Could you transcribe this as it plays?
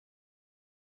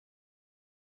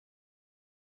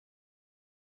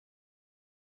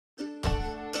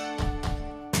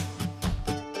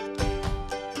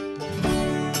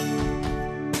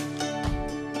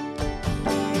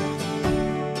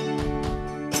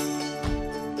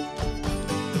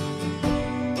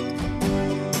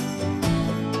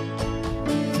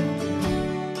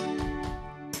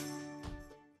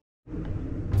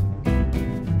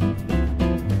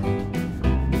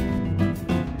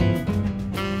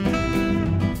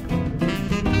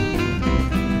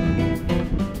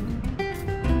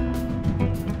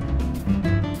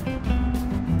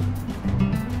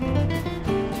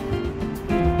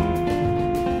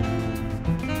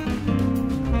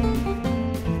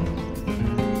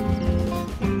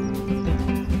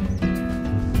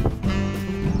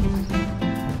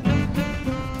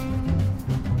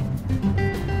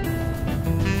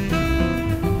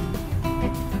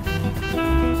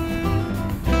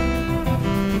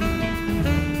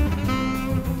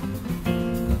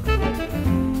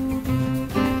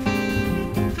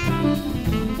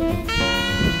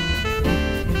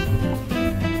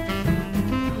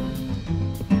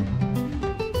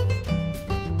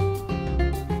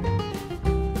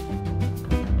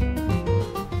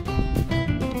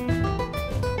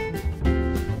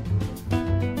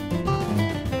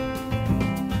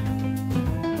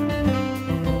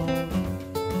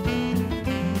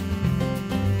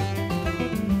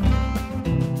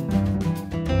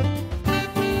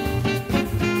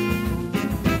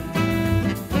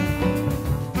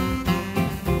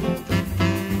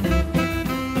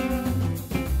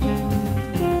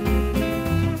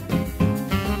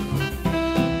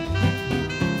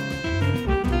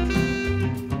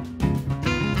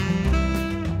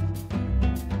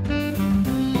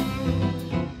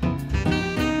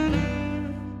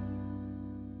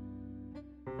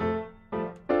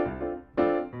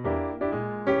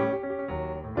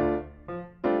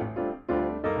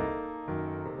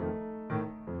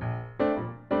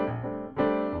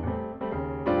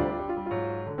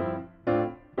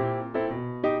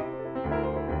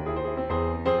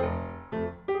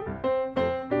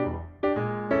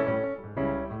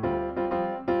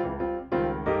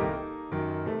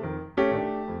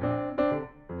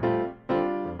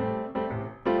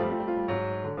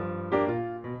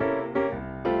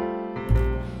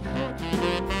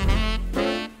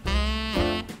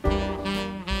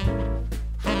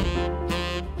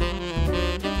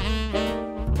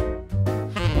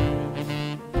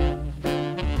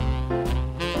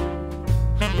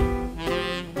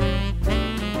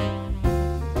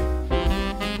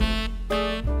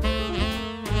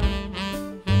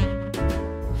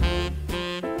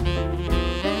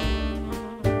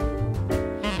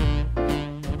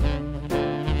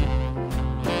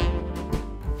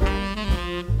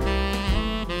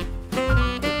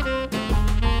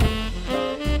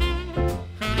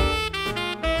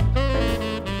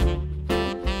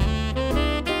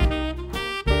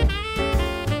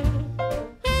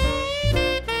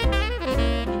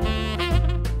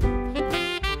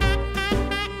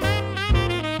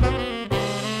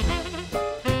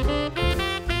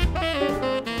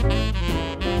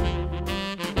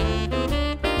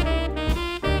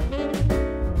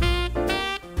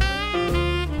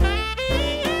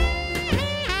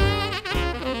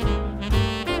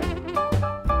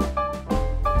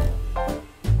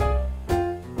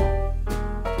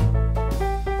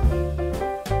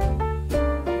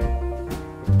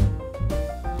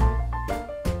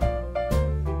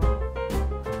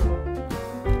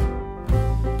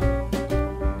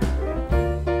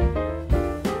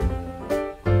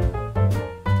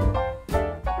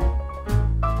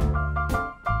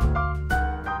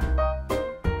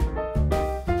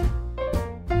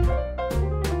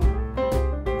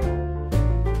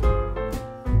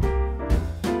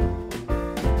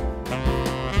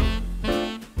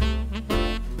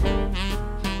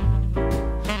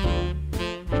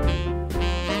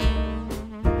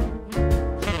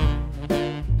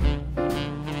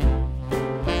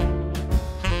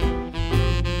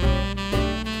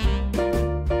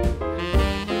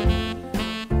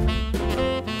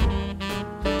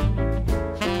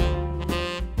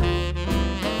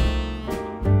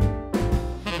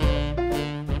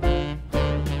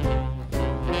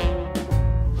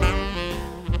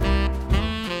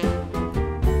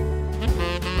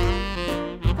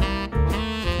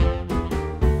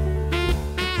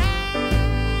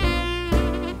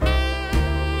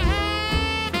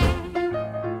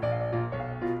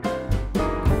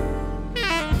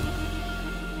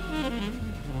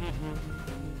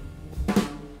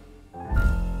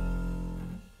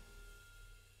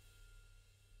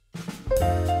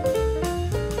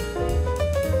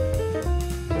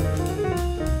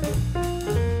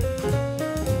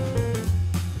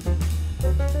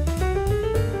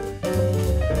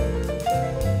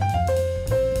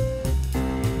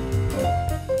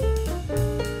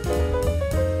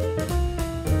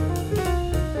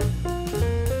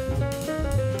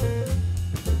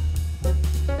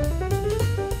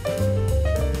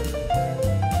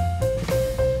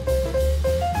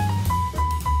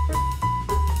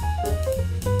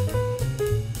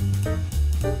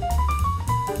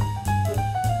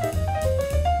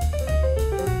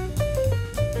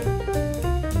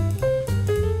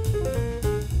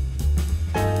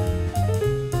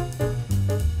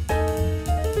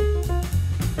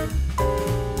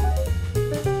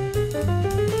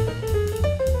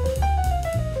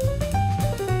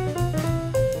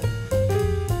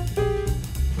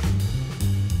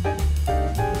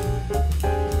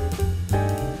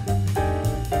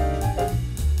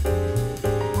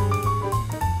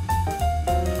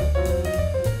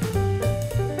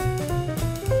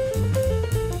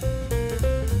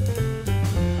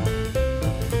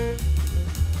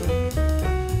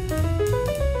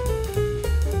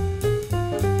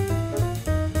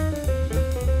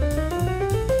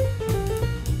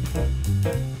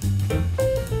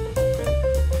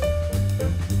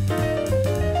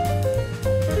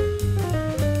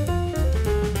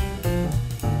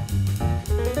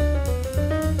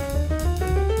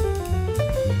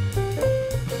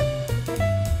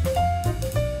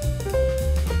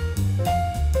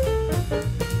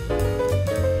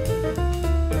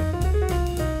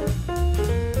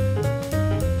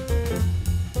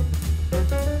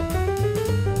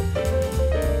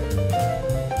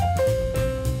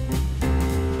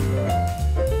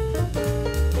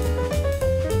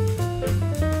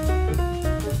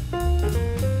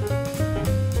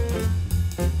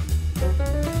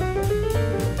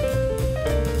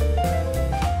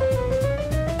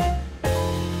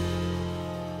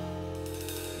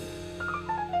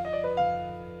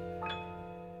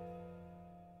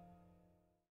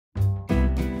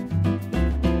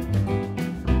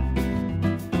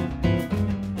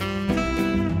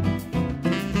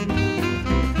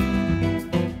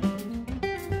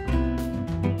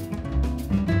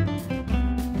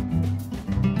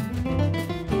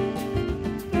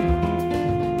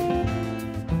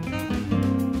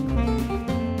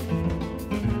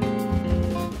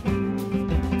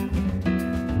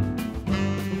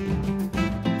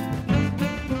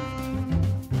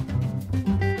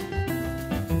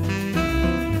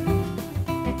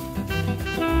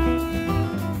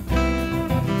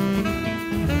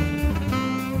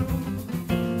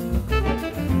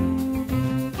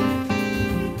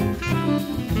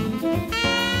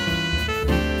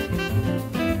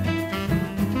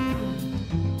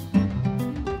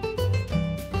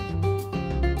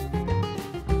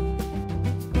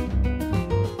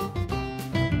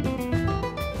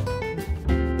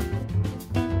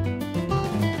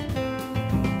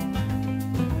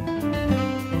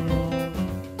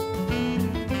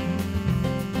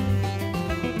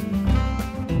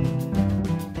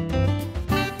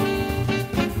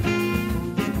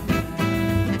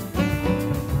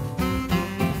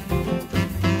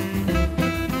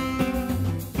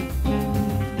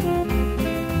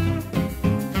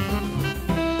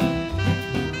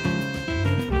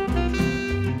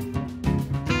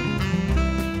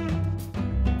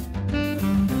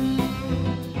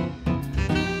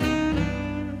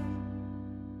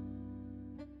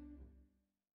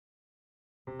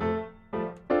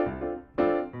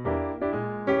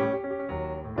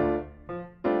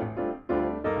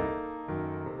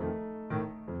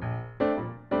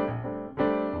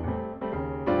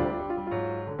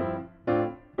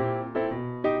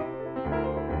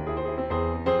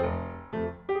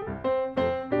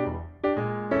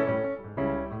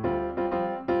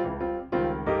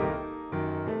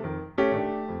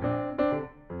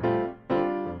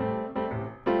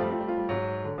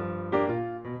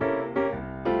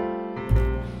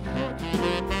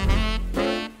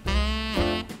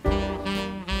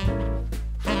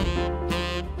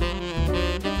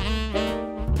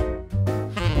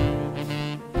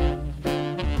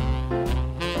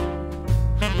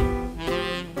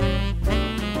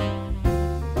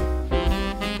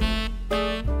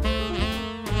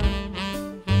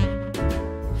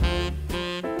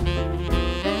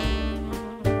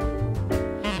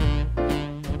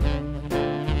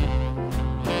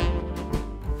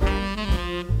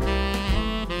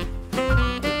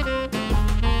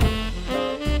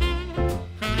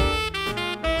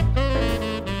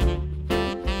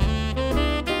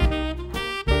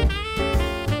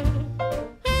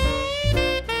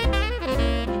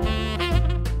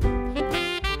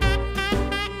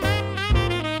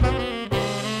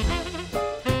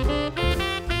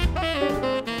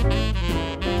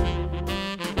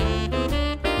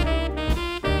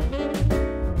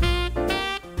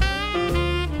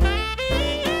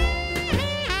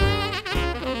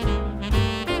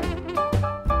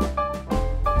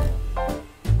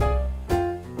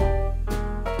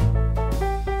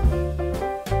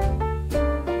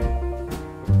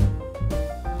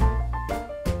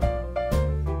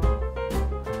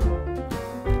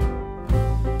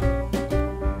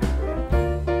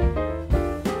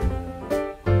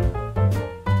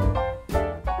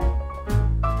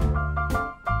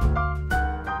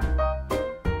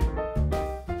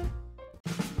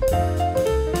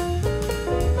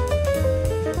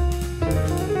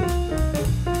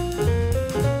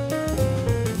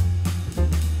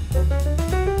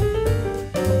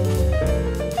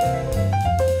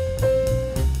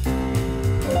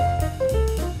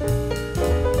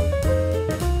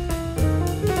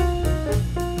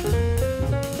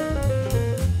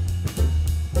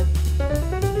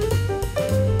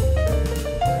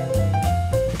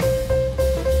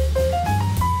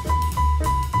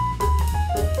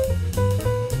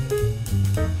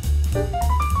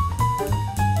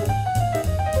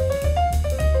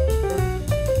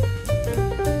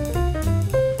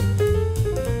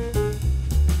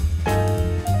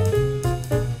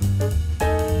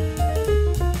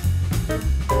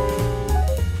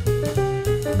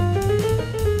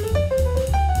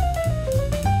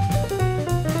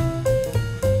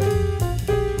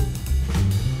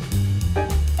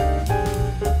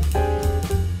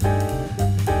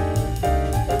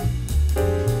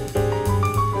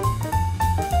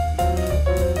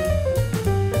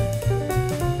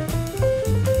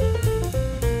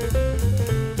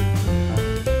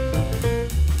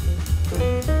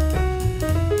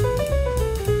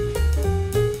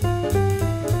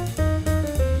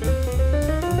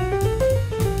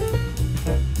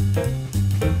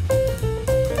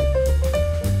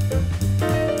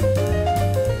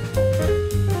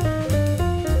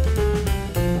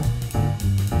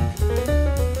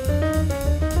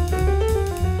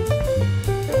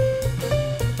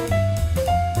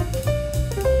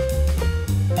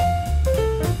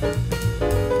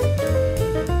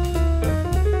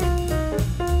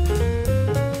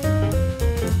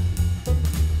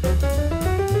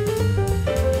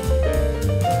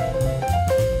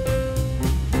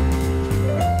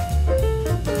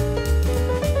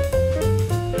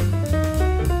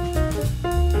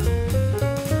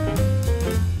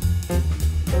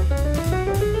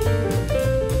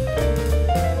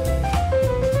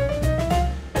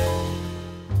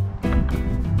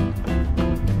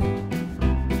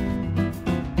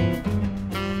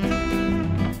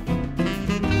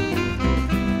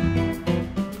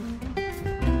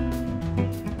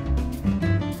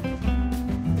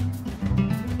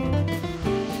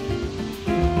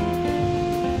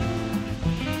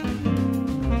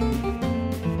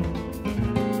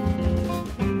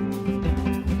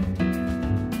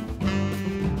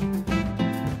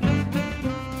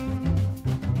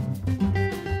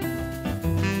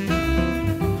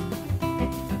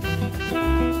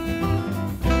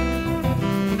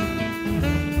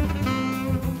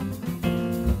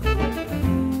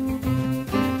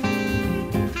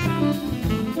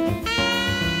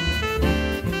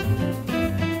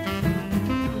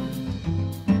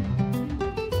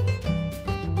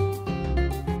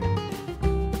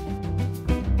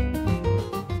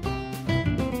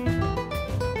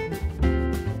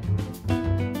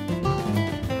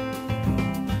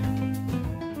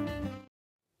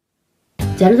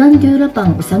ジャルダン・デュー・ラパ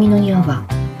ンうさぎの庭は、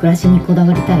暮らしにこだ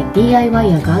わりたい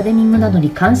DIY やガーデニングなどに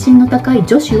関心の高い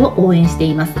女子を応援して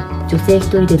います。女性一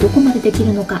人でどこまででき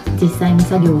るのか、実際の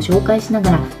作業を紹介しなが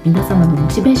ら皆様のモ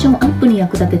チベーションアップに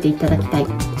役立てていただきたい。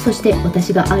そして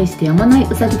私が愛してやまない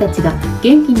うさぎたちが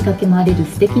元気に駆け回れる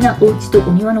素敵なお家と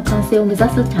お庭の完成を目指す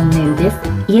チャンネルです。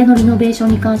家のリノベーション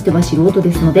に関しては素人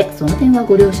ですので、その点は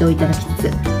ご了承いただきつ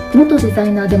つ、元デザ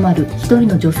イナーでもある一人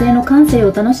の女性の感性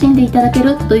を楽しんでいただけ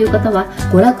るという方は、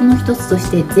娯楽の一つと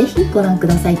してぜひご覧く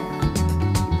ださい。